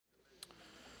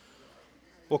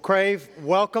Well, Crave,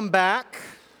 welcome back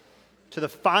to the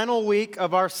final week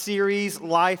of our series,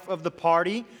 Life of the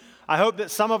Party. I hope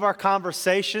that some of our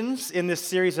conversations in this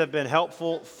series have been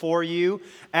helpful for you.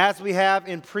 As we have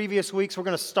in previous weeks, we're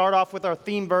going to start off with our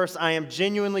theme verse. I am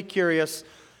genuinely curious.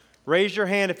 Raise your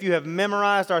hand if you have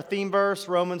memorized our theme verse,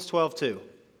 Romans 12:2.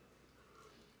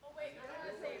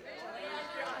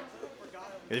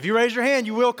 If you raise your hand,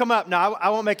 you will come up. No, I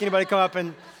won't make anybody come up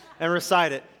and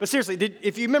recite it. But seriously,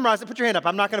 if you memorized it, put your hand up.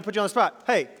 I'm not going to put you on the spot.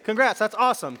 Hey, congrats, that's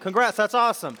awesome. Congrats, that's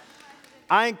awesome.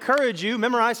 I encourage you,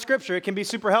 memorize Scripture. It can be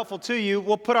super helpful to you.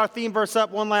 We'll put our theme verse up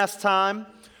one last time.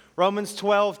 Romans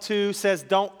 12:2 says,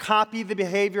 don't copy the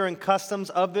behavior and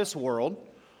customs of this world,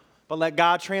 but let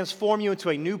God transform you into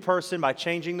a new person by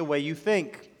changing the way you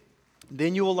think.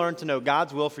 Then you will learn to know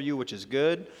God's will for you, which is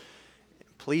good,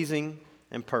 pleasing,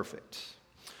 and perfect.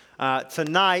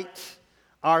 Tonight,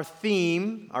 our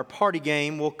theme, our party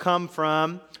game, will come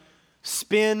from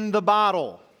Spin the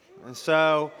Bottle. And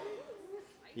so,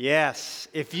 yes,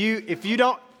 if you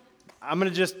don't, I'm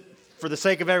going to just, for the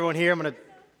sake of everyone here, I'm going to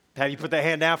have you put that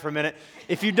hand down for a minute.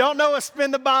 If you don't know what Spin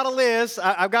the Bottle is,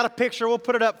 I've got a picture, we'll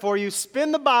put it up for you.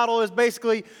 Spin the Bottle is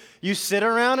basically you sit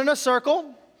around in a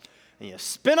circle, and you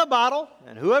spin a bottle,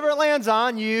 and whoever it lands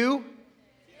on, ooh,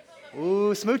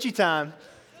 smoochy time.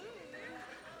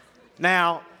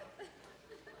 Now,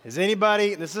 has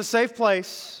anybody, this is a safe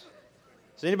place,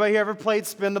 has anybody here ever played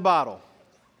Spin the Bottle?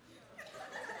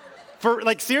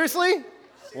 Seriously?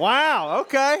 Wow,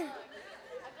 okay.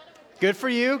 Good for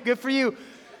you, good for you.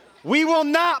 We will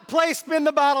not play Spin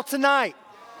the Bottle tonight.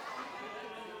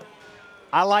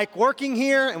 I like working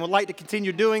here and would like to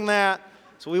continue doing that,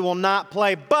 so we will not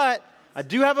play. But I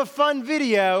do have a fun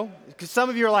video, because some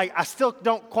of you are like, I still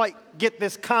don't quite get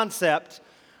this concept.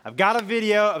 I've got a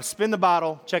video of Spin the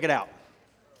Bottle. Check it out.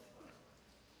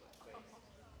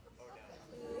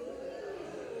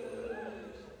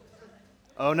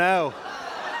 Oh no.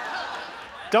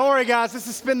 Don't worry, guys. This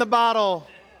is Spin the Bottle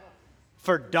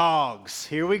for dogs.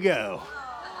 Here we go.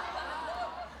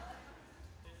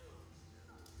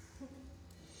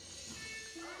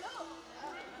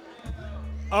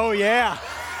 Oh yeah.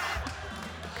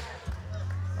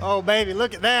 Oh baby,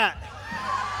 look at that.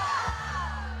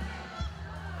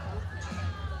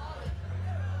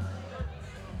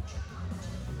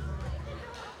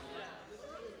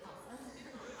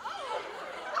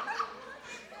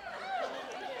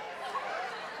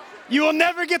 You will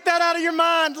never get that out of your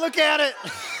mind. Look at it.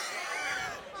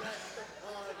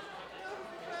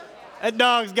 That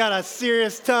dog's got a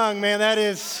serious tongue, man.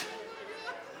 That's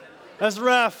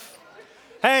rough.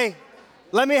 Hey,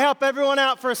 let me help everyone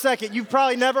out for a second. You've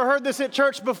probably never heard this at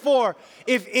church before.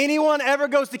 If anyone ever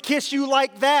goes to kiss you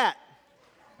like that,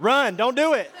 run. Don't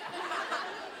do it.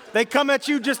 They come at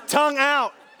you just tongue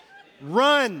out.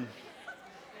 Run.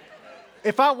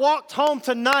 If I walked home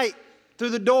tonight through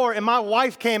the door and my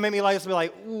wife came at me like this, I'd be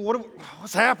like,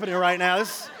 what's happening right now?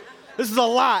 This is a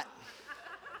lot.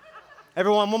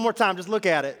 Everyone, one more time, just look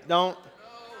at it. Don't.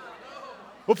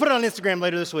 We'll put it on Instagram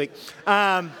later this week.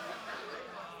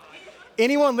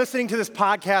 Anyone listening to this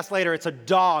podcast later, it's a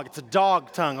dog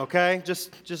tongue, okay?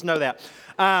 Just know that.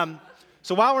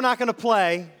 So while we're not going to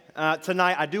play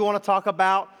tonight, I do want to talk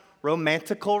about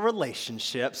romantical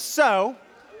relationships. So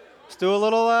let's do a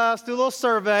little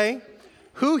survey.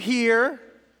 Who here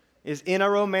is in a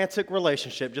romantic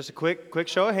relationship? Just a quick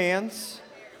show of hands.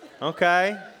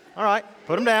 Okay. All right.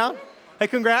 Put them down. Hey,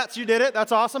 congrats. You did it.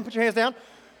 That's awesome. Put your hands down.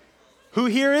 Who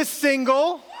here is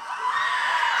single?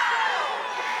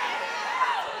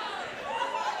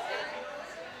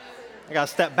 I got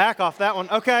to step back off that one.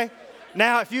 Okay.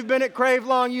 Now, if you've been at Crave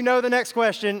long, you know the next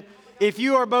question. If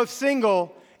you are both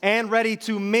single and ready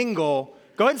to mingle,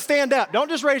 go ahead and stand up. Don't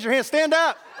just raise your hand. Stand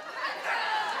up.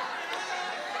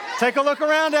 Take a look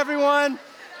around, everyone.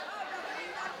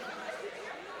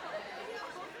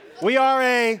 We are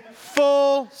a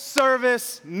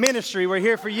full-service ministry. We're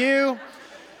here for you.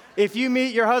 If you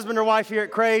meet your husband or wife here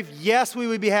at Crave, yes, we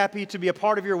would be happy to be a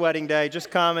part of your wedding day. Just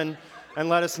come and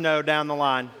let us know down the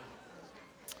line.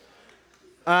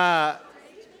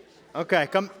 Okay,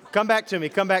 come back to me.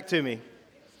 Come back to me.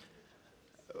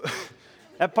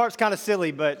 That part's kind of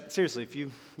silly, but seriously, if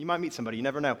you might meet somebody, you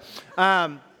never know.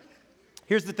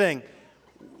 Here's the thing.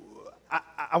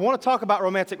 I want to talk about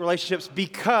romantic relationships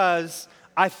because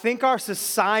I think our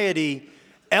society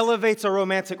elevates a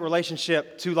romantic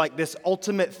relationship to like this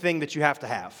ultimate thing that you have to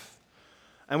have.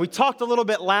 And we talked a little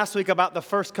bit last week about the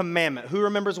first commandment. Who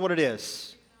remembers what it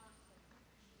is?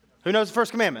 Who knows the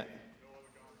first commandment?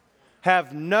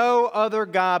 Have no other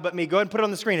God but me. Go ahead and put it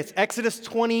on the screen. It's Exodus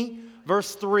 20,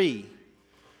 verse 3.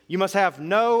 You must have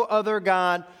no other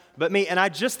God but me. And I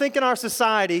just think in our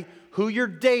society, who you're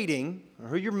dating or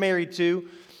who you're married to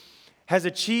has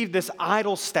achieved this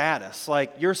idol status.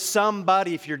 Like you're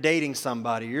somebody if you're dating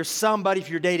somebody. You're somebody if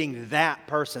you're dating that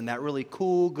person, that really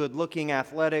cool, good-looking,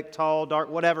 athletic, tall, dark,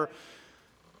 whatever,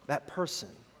 that person.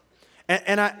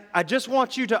 And I just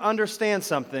want you to understand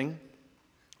something.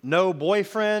 No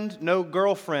boyfriend, no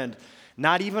girlfriend,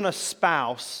 not even a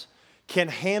spouse can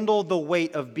handle the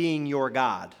weight of being your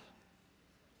God.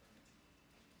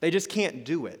 They just can't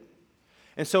do it.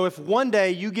 And so if one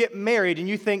day you get married and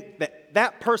you think that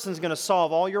that person's going to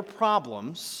solve all your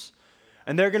problems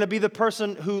and they're going to be the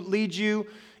person who leads you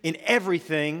in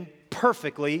everything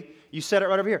perfectly, you said it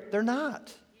right over here. They're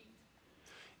not.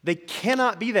 They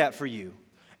cannot be that for you.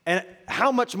 And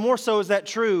how much more so is that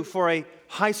true for a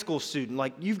high school student?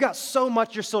 Like you've got so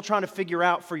much you're still trying to figure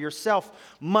out for yourself,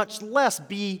 much less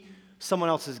be someone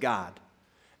else's God.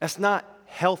 That's not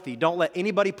healthy. Don't let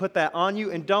anybody put that on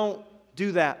you, and don't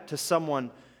do that to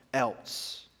someone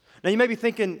else. Now you may be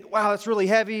thinking, wow, that's really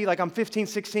heavy. Like I'm 15,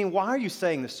 16. Why are you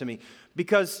saying this to me?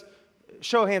 Because,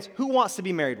 show of hands, who wants to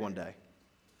be married one day?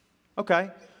 Okay.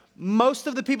 Most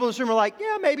of the people in this room are like,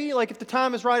 yeah, maybe. Like if the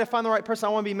time is right, I find the right person, I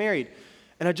want to be married.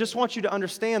 And I just want you to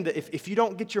understand that if you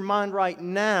don't get your mind right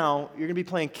now, you're going to be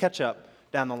playing catch up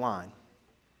down the line.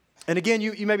 And again,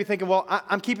 you may be thinking, well,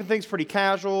 I'm keeping things pretty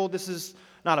casual. This is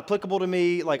not applicable to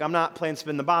me. Like I'm not playing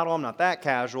spin the bottle. I'm not that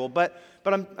casual, but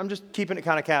I'm just keeping it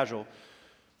kind of casual.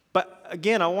 But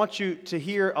again, I want you to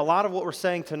hear a lot of what we're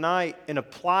saying tonight and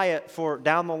apply it for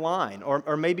down the line,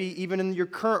 or maybe even in your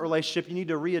current relationship, you need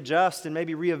to readjust and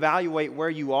maybe reevaluate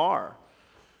where you are.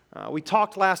 We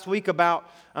talked last week about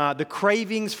the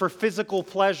cravings for physical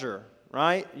pleasure,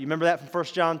 right? You remember that from 1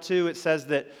 John 2? It says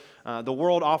that the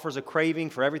world offers a craving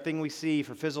for everything we see,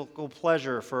 for physical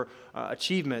pleasure, for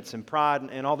achievements and pride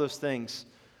and all those things.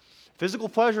 Physical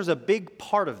pleasure is a big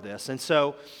part of this. And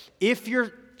so if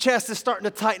your chest is starting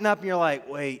to tighten up and you're like,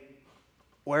 wait,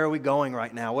 where are we going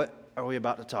right now? What are we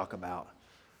about to talk about?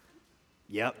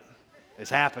 Yep, it's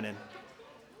happening.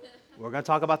 We're going to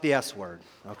talk about the S word,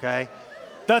 okay?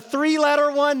 The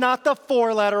 3-letter one, not the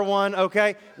 4-letter one,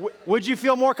 okay? Would you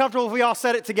feel more comfortable if we all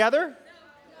said it together?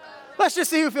 Let's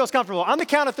just see who feels comfortable. On the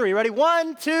count of 3. Ready?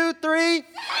 1, 2, 3. Yes!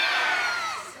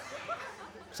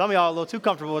 Some of y'all are a little too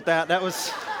comfortable with that. That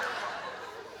was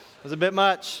a bit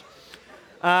much.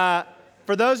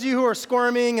 For those of you who are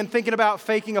squirming and thinking about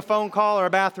faking a phone call or a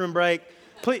bathroom break,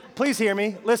 please hear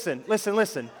me. Listen.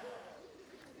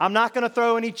 I'm not going to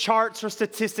throw any charts or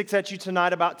statistics at you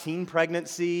tonight about teen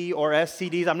pregnancy or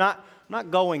STDs. I'm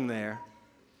not going there.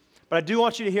 But I do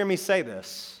want you to hear me say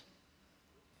this.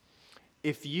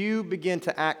 If you begin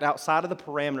to act outside of the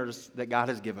parameters that God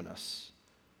has given us,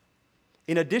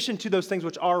 in addition to those things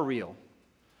which are real,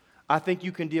 I think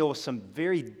you can deal with some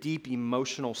very deep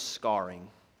emotional scarring,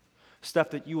 stuff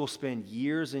that you will spend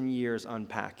years and years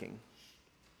unpacking,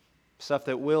 stuff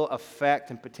that will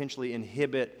affect and potentially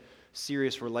inhibit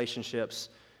serious relationships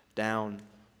down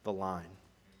the line.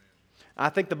 I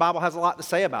think the Bible has a lot to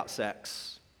say about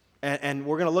sex, and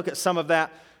we're going to look at some of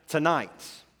that tonight.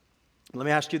 Let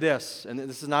me ask you this, and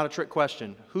this is not a trick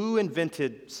question. Who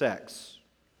invented sex?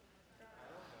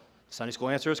 Sunday school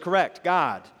answer is correct,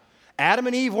 God. Adam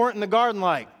and Eve weren't in the garden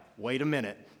like, wait a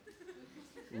minute,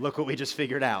 look what we just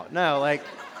figured out. No, like,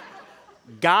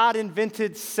 God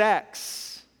invented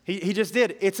sex. He just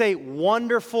did. It's a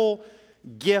wonderful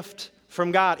gift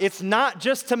from God. It's not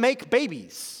just to make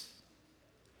babies.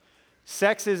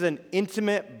 Sex is an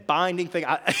intimate, binding thing.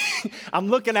 I'm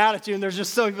looking out at you, and there's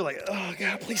just so many people like, oh,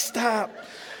 God, please stop.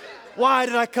 Why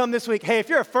did I come this week? Hey, if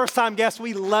you're a first-time guest,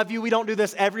 we love you. We don't do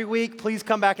this every week. Please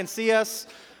come back and see us.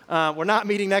 We're not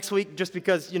meeting next week just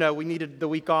because, we needed the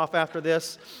week off after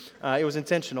this. It was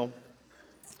intentional.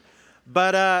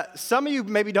 But some of you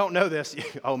maybe don't know this.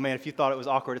 Oh, man, if you thought it was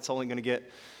awkward, it's only going to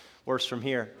get worse from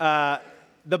here.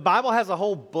 The Bible has a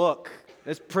whole book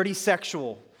that's pretty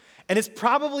sexual. And it's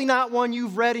probably not one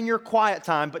you've read in your quiet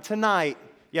time, but tonight,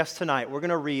 we're going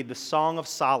to read the Song of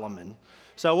Solomon.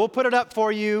 So we'll put it up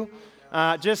for you.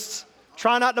 Just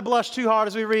try not to blush too hard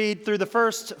as we read through the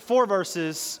first 4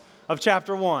 verses of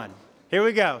chapter 1. Here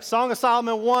we go. Song of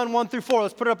Solomon 1 through 4.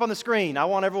 Let's put it up on the screen. I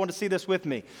want everyone to see this with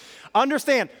me.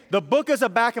 Understand, the book is a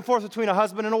back and forth between a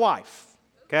husband and a wife.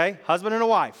 Okay? Husband and a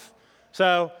wife.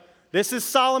 So this is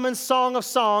Solomon's Song of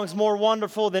Songs, more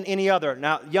wonderful than any other.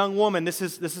 Now, young woman, this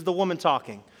is the woman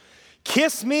talking.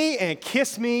 Kiss me and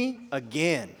kiss me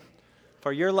again.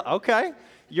 For your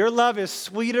love is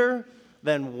sweeter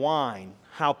than wine.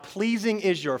 How pleasing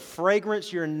is your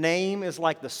fragrance. Your name is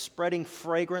like the spreading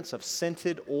fragrance of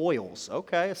scented oils.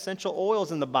 Okay, essential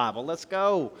oils in the Bible. Let's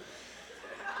go.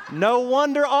 No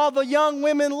wonder all the young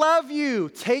women love you.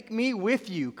 Take me with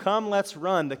you. Come, let's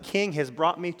run. The king has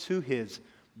brought me to his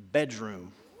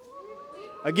bedroom.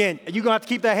 Again, you're going to have to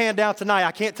keep that hand down tonight.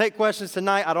 I can't take questions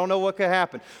tonight. I don't know what could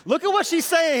happen. Look at what she's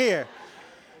saying here.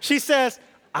 She says,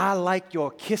 I like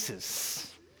your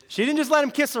kisses. She didn't just let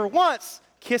him kiss her once.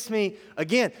 Kiss me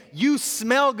again. You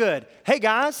smell good. Hey,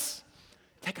 guys,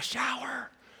 take a shower.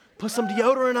 Put some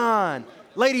deodorant on.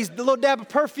 Ladies, the little dab of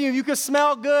perfume. You can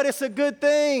smell good. It's a good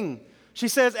thing. She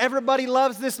says, everybody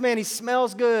loves this man. He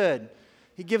smells good.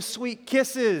 He gives sweet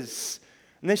kisses.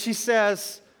 And then she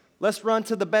says, let's run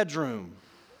to the bedroom.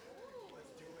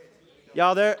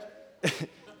 Y'all, they're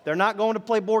not going to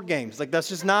play board games. Like,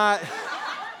 that's not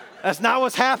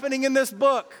what's happening in this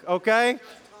book, okay?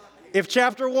 If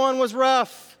chapter 1 was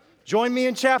rough, join me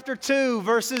in chapter 2,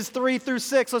 verses 3 through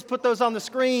 6. Let's put those on the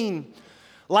screen.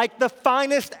 Like the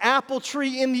finest apple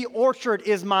tree in the orchard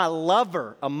is my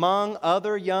lover among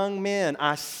other young men.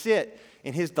 I sit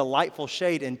in his delightful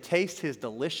shade and taste his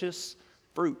delicious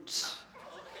fruits.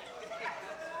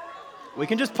 We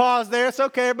can just pause there. It's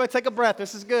okay. Everybody take a breath.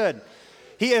 This is good.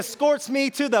 He escorts me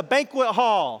to the banquet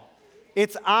hall.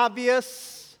 It's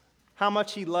obvious how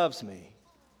much he loves me.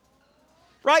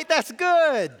 Right? That's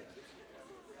good.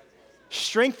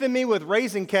 Strengthen me with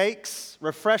raisin cakes.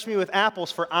 Refresh me with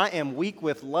apples, for I am weak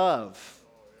with love.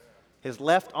 His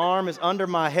left arm is under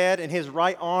my head, and his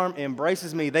right arm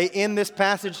embraces me. They end this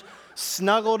passage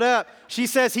snuggled up. She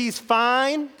says he's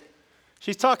fine.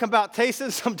 She's talking about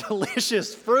tasting some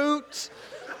delicious fruit.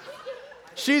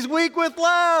 She's weak with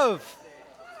love.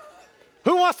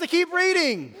 Who wants to keep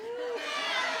reading?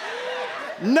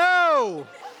 No.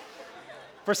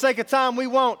 For sake of time, we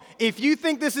won't. If you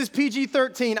think this is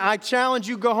PG-13, I challenge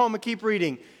you, go home and keep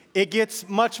reading. It gets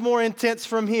much more intense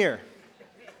from here.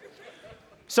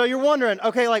 So you're wondering,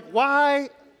 okay, like, why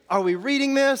are we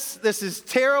reading this? This is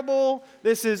terrible.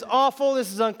 This is awful.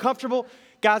 This is uncomfortable.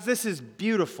 Guys, this is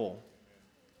beautiful.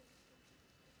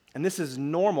 And this is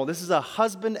normal. This is a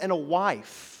husband and a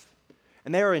wife,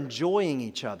 and they are enjoying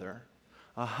each other.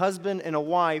 A husband and a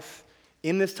wife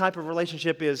in this type of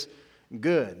relationship is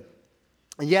good.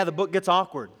 And yeah, the book gets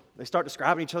awkward. They start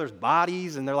describing each other's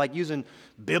bodies, and they're like using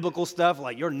biblical stuff,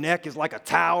 like your neck is like a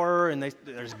tower, and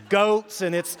there's goats,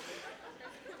 and it's...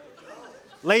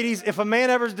 Ladies, if a man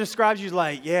ever describes you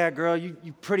like, yeah, girl, you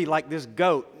pretty like this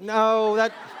goat. No,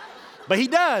 but he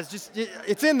does.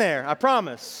 It's in there, I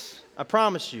promise. I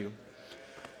promise you.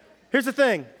 Here's the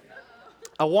thing.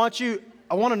 I want to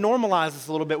normalize this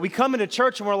a little bit. We come into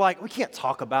church and we're like, we can't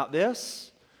talk about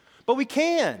this. But we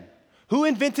can. Who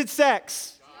invented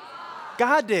sex?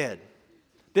 God did.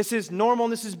 This is normal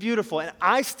and this is beautiful. And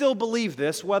I still believe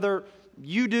this, whether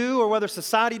you do or whether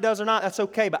society does or not, that's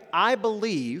okay. But I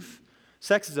believe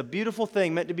sex is a beautiful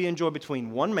thing meant to be enjoyed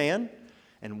between one man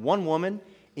and one woman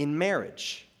in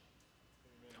marriage.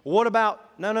 What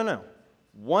about, no.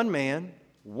 One man,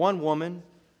 one woman,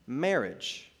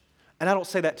 marriage. And I don't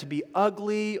say that to be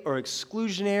ugly or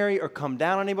exclusionary or come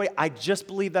down on anybody. I just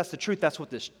believe that's the truth. That's what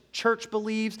this church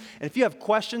believes. And if you have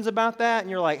questions about that and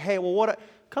you're like, hey, well,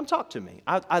 come talk to me.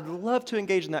 I'd love to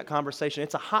engage in that conversation.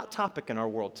 It's a hot topic in our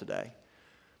world today.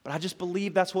 But I just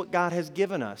believe that's what God has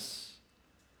given us.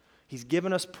 He's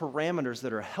given us parameters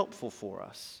that are helpful for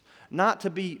us. Not to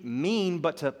be mean,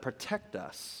 but to protect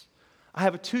us. I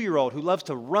have a 2-year-old who loves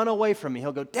to run away from me.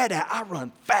 He'll go, Dad, I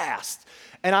run fast.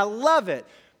 And I love it,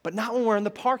 but not when we're in the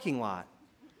parking lot.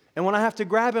 And when I have to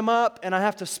grab him up and I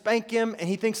have to spank him and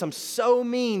he thinks I'm so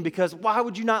mean because why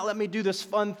would you not let me do this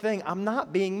fun thing? I'm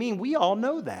not being mean. We all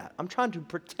know that. I'm trying to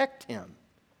protect him.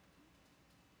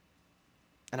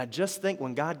 And I just think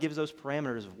when God gives those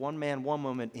parameters of one man, one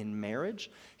woman in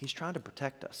marriage, he's trying to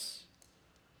protect us.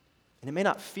 And it may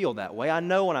not feel that way. I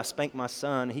know when I spank my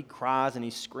son, he cries and he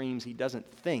screams. He doesn't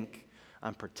think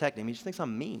I'm protecting him. He just thinks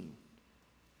I'm mean.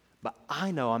 But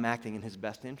I know I'm acting in his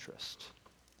best interest.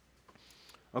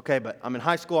 Okay, but I'm in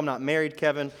high school. I'm not married,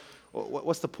 Kevin.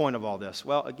 What's the point of all this?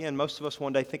 Well, again, most of us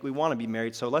one day think we want to be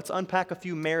married. So let's unpack a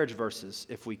few marriage verses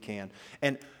if we can.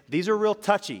 And these are real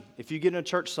touchy. If you get in a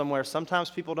church somewhere, sometimes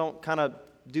people don't kind of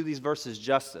do these verses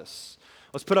justice.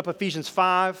 Let's put up Ephesians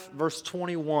 5, verse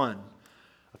 21.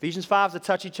 Ephesians 5 is a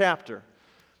touchy chapter,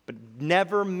 but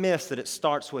never miss that it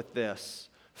starts with this.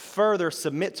 Further,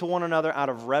 submit to one another out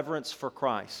of reverence for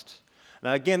Christ.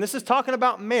 Now, again, this is talking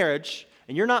about marriage,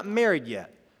 and you're not married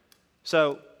yet.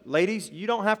 So, ladies, you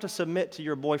don't have to submit to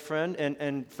your boyfriend,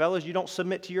 and fellas, you don't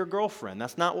submit to your girlfriend.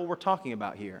 That's not what we're talking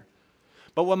about here.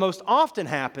 But what most often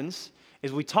happens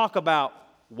is we talk about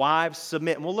wives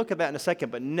submit, and we'll look at that in a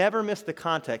second, but never miss the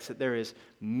context that there is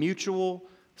mutual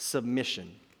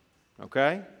submission.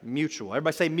 Okay? Mutual.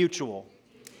 Everybody say mutual.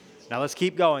 Now let's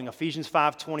keep going. Ephesians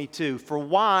 5:22. For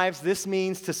wives, this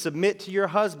means to submit to your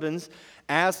husbands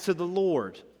as to the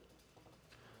Lord.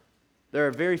 There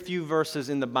are very few verses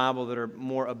in the Bible that are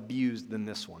more abused than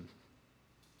this one.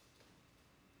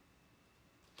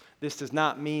 This does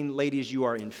not mean, ladies, you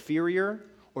are inferior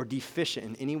or deficient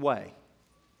in any way.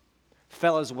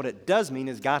 Fellas, what it does mean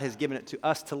is God has given it to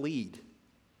us to lead.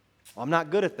 Well, I'm not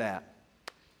good at that.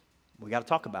 We got to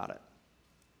talk about it.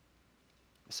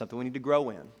 It's something we need to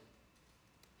grow in.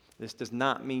 This does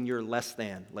not mean you're less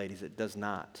than, ladies. It does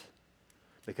not.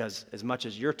 Because as much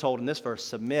as you're told in this verse,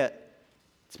 submit,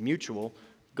 it's mutual.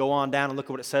 Go on down and look at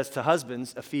what it says to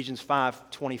husbands, Ephesians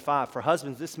 5:25. For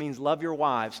husbands, this means love your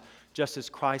wives just as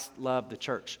Christ loved the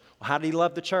church. Well, how did he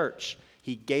love the church?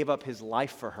 He gave up his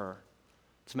life for her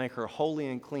to make her holy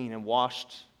and clean and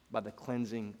washed by the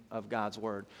cleansing of God's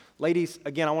word. Ladies,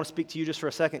 again, I want to speak to you just for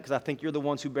a second because I think you're the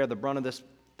ones who bear the brunt of this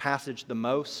passage the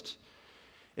most.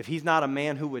 If he's not a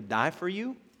man who would die for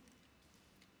you,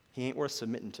 he ain't worth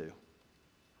submitting to.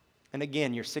 And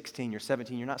again, you're 16, you're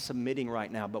 17, you're not submitting right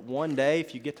now. But one day,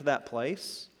 if you get to that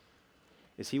place,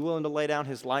 is he willing to lay down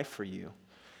his life for you?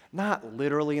 Not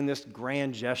literally in this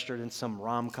grand gesture in some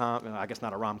rom-com, I guess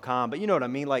not a rom-com, but you know what I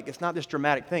mean? Like, it's not this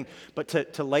dramatic thing. But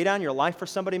to lay down your life for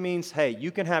somebody means, hey, you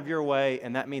can have your way,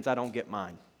 and that means I don't get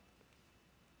mine.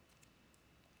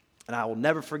 And I will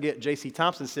never forget J.C.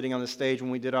 Thompson sitting on the stage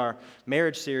when we did our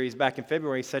marriage series back in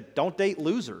February. He said, don't date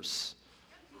losers.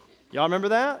 Y'all remember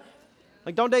that?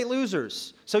 Like, don't date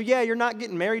losers. So, yeah, you're not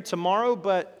getting married tomorrow,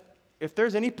 but if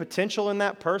there's any potential in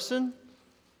that person,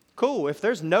 cool. If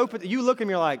there's no, you look at him,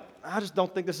 you're like, I just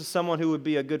don't think this is someone who would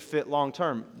be a good fit long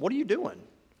term. What are you doing?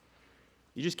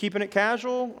 You just keeping it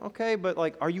casual? Okay, but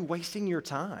like, are you wasting your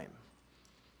time?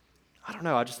 I don't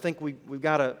know. I just think we've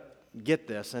got to get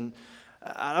this. And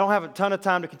I don't have a ton of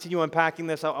time to continue unpacking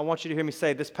this. I want you to hear me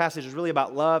say this passage is really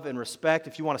about love and respect.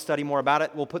 If you want to study more about it,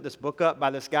 we'll put this book up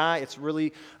by this guy. It's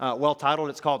really well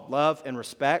titled. It's called Love and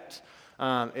Respect.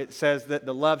 It says that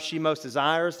the love she most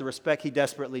desires, the respect he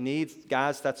desperately needs.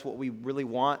 Guys, that's what we really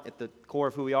want at the core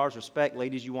of who we are is respect.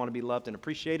 Ladies, you want to be loved and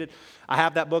appreciated. I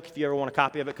have that book. If you ever want a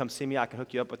copy of it, come see me. I can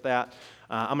hook you up with that.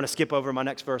 I'm going to skip over my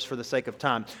next verse for the sake of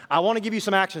time. I want to give you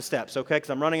some action steps, okay, because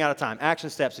I'm running out of time. Action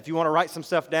steps. If you want to write some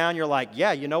stuff down, you're like,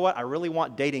 yeah, you know what? I really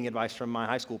want dating advice from my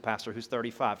high school pastor who's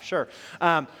 35. Sure.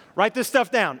 Write this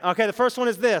stuff down. Okay, the first one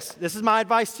is this. This is my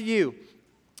advice to you.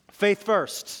 Faith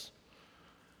first.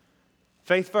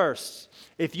 Faith first.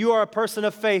 If you are a person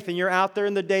of faith and you're out there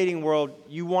in the dating world,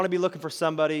 you want to be looking for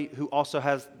somebody who also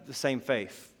has the same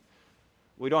faith.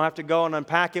 We don't have to go and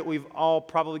unpack it. We've all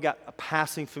probably got a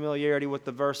passing familiarity with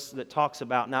the verse that talks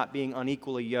about not being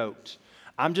unequally yoked.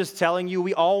 I'm just telling you,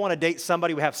 we all want to date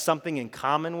somebody we have something in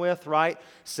common with, right?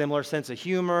 Similar sense of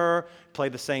humor, play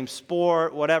the same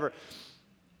sport, whatever.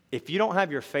 If you don't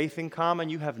have your faith in common,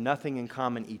 you have nothing in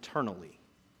common eternally.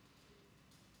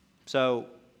 So,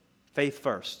 faith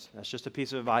first. That's just a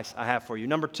piece of advice I have for you.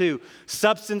 Number 2,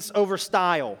 substance over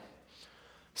style.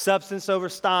 Substance over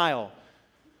style.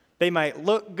 They might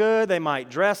look good, they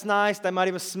might dress nice, they might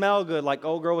even smell good, like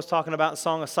old girl was talking about in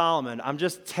Song of Solomon. I'm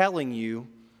just telling you,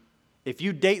 if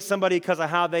you date somebody because of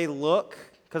how they look,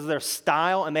 because of their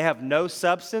style, and they have no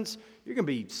substance, you're going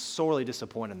to be sorely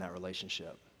disappointed in that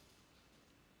relationship.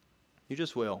 You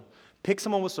just will. Pick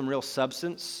someone with some real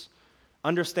substance.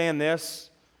 Understand this.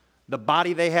 The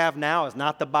body they have now is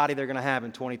not the body they're going to have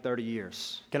in 20, 30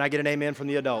 years. Can I get an amen from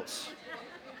the adults?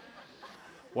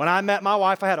 When I met my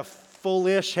wife, I had a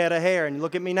full-ish head of hair, and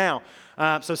look at me now.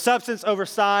 So substance over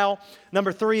style.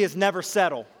 Number 3 is never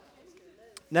settle.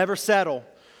 Never settle.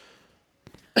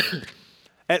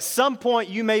 At some point,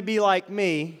 you may be like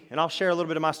me, and I'll share a little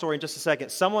bit of my story in just a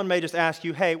second. Someone may just ask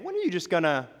you, hey, when are you just going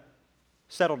to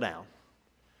settle down?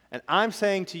 And I'm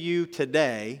saying to you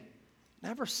today,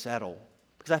 never settle.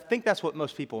 Because I think that's what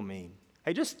most people mean.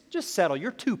 Hey, just settle.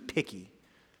 You're too picky.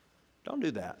 Don't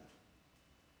do that.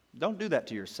 Don't do that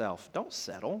to yourself. Don't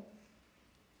settle.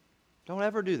 Don't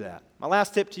ever do that. My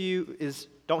last tip to you is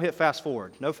don't hit fast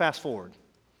forward. No fast forward.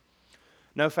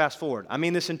 No fast forward. I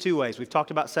mean this in 2 ways. We've talked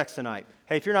about sex tonight.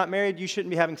 Hey, if you're not married, you shouldn't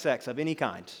be having sex of any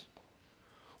kind.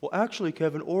 Well, actually,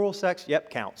 Kevin, oral sex, yep,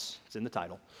 counts. It's in the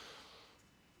title.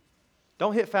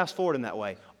 Don't hit fast forward in that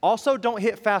way. Also, don't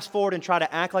hit fast forward and try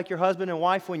to act like your husband and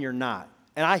wife when you're not.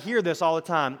 And I hear this all the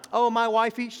time. Oh, my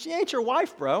wifey, she ain't your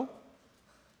wife, bro.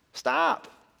 Stop.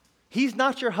 He's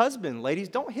not your husband, ladies.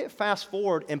 Don't hit fast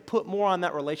forward and put more on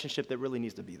that relationship that really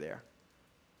needs to be there.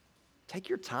 Take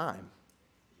your time.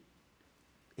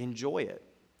 Enjoy it.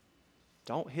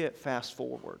 Don't hit fast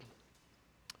forward.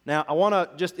 Now, I want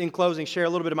to just in closing share a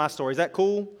little bit of my story. Is that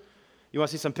cool? You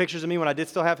want to see some pictures of me when I did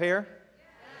still have hair?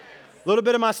 little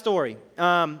bit of my story.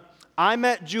 I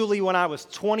met Julie when I was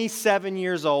 27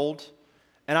 years old,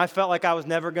 and I felt like I was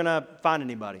never going to find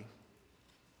anybody,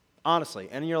 honestly.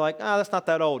 And you're like, that's not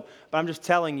that old. But I'm just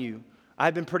telling you, I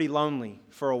had been pretty lonely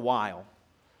for a while.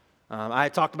 I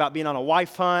had talked about being on a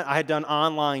wife hunt. I had done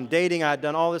online dating. I had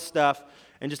done all this stuff.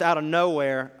 And just out of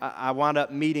nowhere, I wound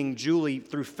up meeting Julie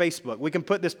through Facebook. We can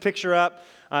put this picture up.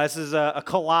 This is a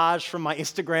collage from my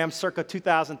Instagram circa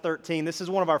 2013. This is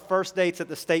one of our first dates at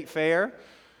the state fair.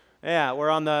 Yeah, we're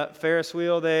on the Ferris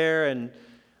wheel there, and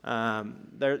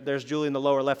there's Julie in the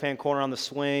lower left-hand corner on the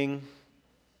swing.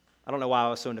 I don't know why I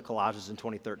was so into collages in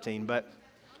 2013, but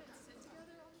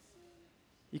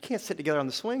you can't sit together on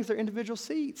the swings. They're individual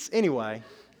seats. Anyway,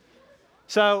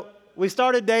 so we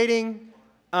started dating.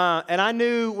 And I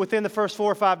knew within the first 4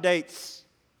 or 5 dates,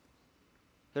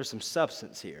 there's some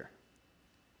substance here.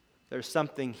 There's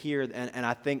something here, and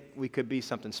I think we could be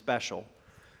something special.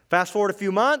 Fast forward a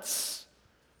few months,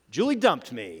 Julie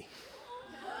dumped me.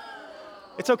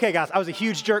 It's okay, guys. I was a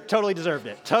huge jerk. Totally deserved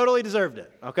it. Totally deserved it,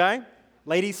 okay?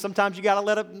 Ladies, sometimes you got to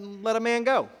let a man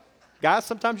go. Guys,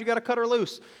 sometimes you got to cut her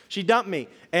loose. She dumped me.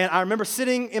 And I remember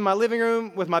sitting in my living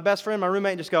room with my best friend, my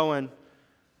roommate, and just going,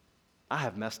 I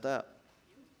have messed up.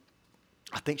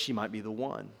 I think she might be the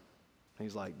one.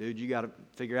 He's like, dude, you got to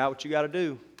figure out what you got to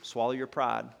do. Swallow your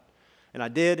pride. And I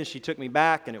did, and she took me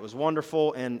back, and it was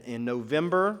wonderful. And in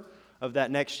November of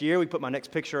that next year, we put my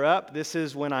next picture up. This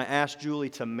is when I asked Julie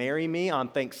to marry me on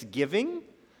Thanksgiving.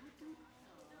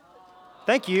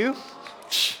 Thank you.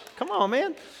 Come on,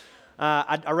 man.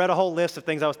 I read a whole list of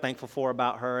things I was thankful for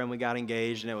about her, and we got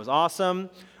engaged, and it was awesome.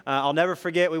 I'll never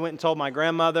forget, we went and told my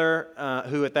grandmother,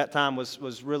 who at that time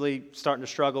was really starting to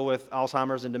struggle with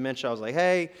Alzheimer's and dementia. I was like,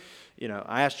 hey,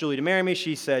 I asked Julie to marry me.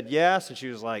 She said yes, and she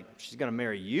was like, she's going to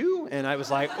marry you? And I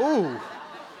was like, ooh,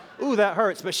 that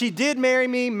hurts. But she did marry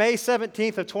me May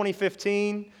 17th of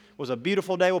 2015. It was a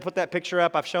beautiful day. We'll put that picture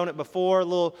up. I've shown it before, a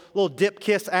little dip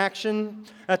kiss action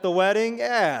at the wedding.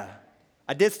 Yeah.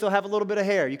 I did still have a little bit of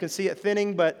hair. You can see it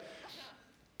thinning, but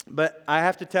I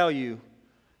have to tell you,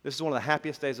 this is one of the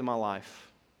happiest days of my life.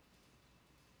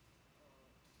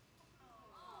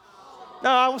 No,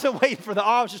 I wasn't waiting for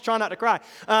I was just trying not to cry.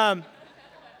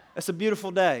 It's a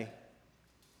beautiful day.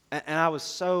 And I was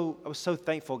so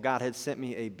thankful God had sent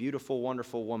me a beautiful,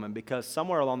 wonderful woman, because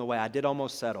somewhere along the way I did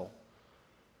almost settle.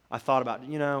 I thought about,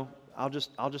 I'll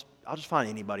just find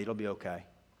anybody, it'll be okay.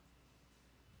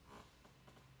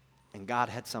 And God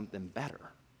had something better.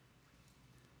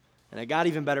 And it got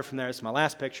even better from there. This is my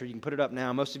last picture. You can put it up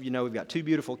now. Most of you know we've got 2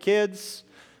 beautiful kids.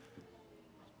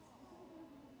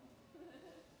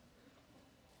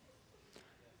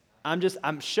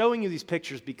 I'm showing you these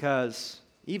pictures because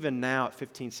even now at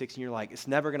 15, 16, you're like, it's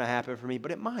never going to happen for me,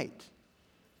 but it might.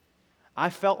 I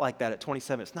felt like that at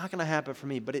 27. It's not going to happen for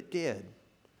me, but it did.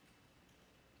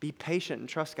 Be patient and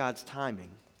trust God's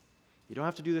timing. You don't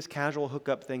have to do this casual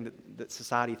hookup thing that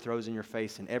society throws in your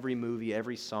face in every movie,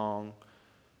 every song.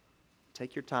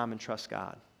 Take your time and trust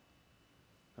God.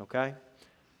 Okay?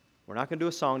 We're not going to do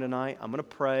a song tonight. I'm going to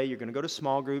pray. You're going to go to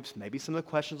small groups. Maybe some of the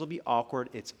questions will be awkward.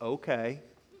 It's okay.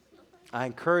 I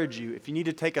encourage you, if you need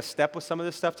to take a step with some of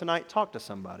this stuff tonight, talk to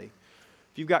somebody.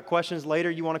 If you've got questions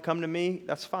later, you want to come to me,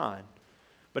 that's fine.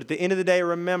 But at the end of the day,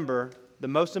 remember, the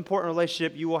most important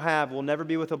relationship you will have will never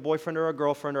be with a boyfriend or a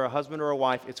girlfriend or a husband or a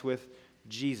wife. It's with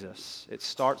Jesus. It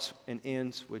starts and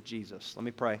ends with Jesus. Let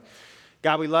me pray.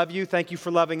 God, we love you. Thank you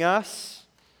for loving us.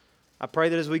 I pray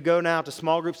that as we go now to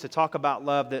small groups to talk about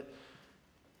love, that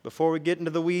before we get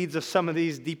into the weeds of some of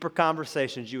these deeper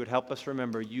conversations, you would help us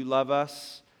remember you love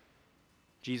us.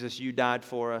 Jesus, you died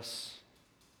for us,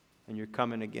 and you're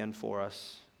coming again for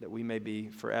us, that we may be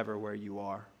forever where you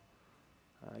are.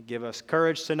 Give us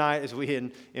courage tonight as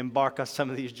we embark on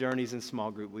some of these journeys in small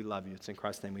group. We love you. It's in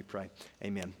Christ's name we pray.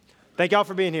 Amen. Thank y'all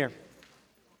for being here.